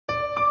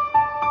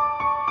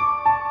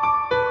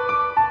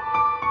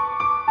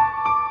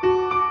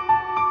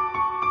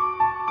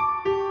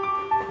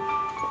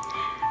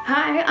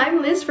Hi,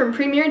 I'm Liz from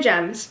Premier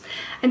Gems,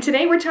 and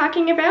today we're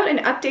talking about an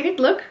updated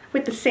look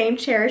with the same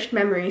cherished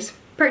memories.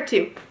 Part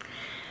 2.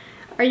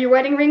 Are your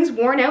wedding rings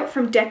worn out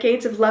from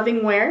decades of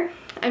loving wear?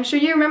 I'm sure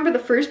you remember the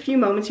first few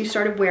moments you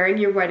started wearing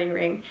your wedding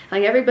ring.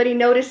 Like everybody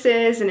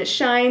notices and it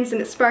shines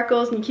and it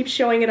sparkles and you keep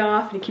showing it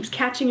off and it keeps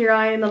catching your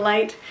eye in the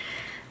light.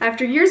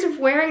 After years of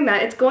wearing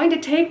that, it's going to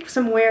take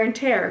some wear and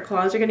tear.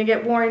 Claws are going to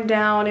get worn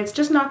down. It's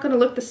just not going to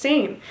look the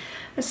same.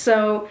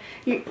 So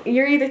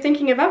you're either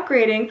thinking of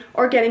upgrading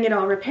or getting it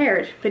all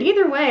repaired. But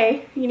either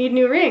way, you need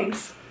new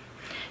rings.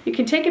 You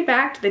can take it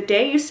back to the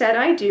day you said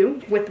I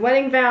do, with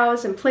wedding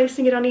vows and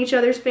placing it on each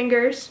other's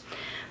fingers.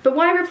 But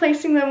why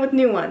replacing them with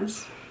new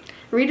ones?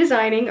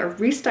 Redesigning or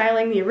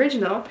restyling the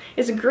original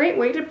is a great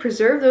way to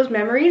preserve those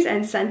memories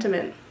and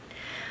sentiment.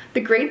 The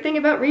great thing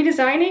about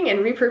redesigning and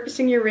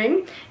repurposing your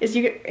ring is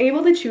you're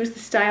able to choose the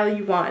style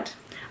you want.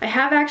 I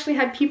have actually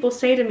had people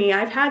say to me,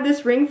 I've had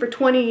this ring for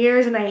 20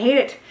 years and I hate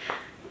it.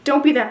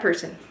 Don't be that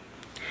person.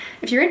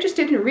 If you're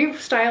interested in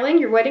restyling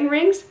your wedding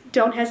rings,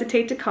 don't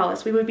hesitate to call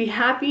us. We would be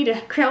happy to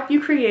help you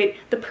create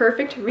the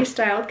perfect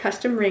restyled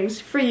custom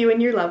rings for you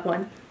and your loved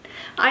one.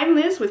 I'm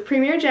Liz with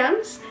Premier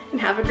Gems,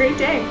 and have a great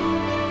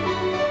day.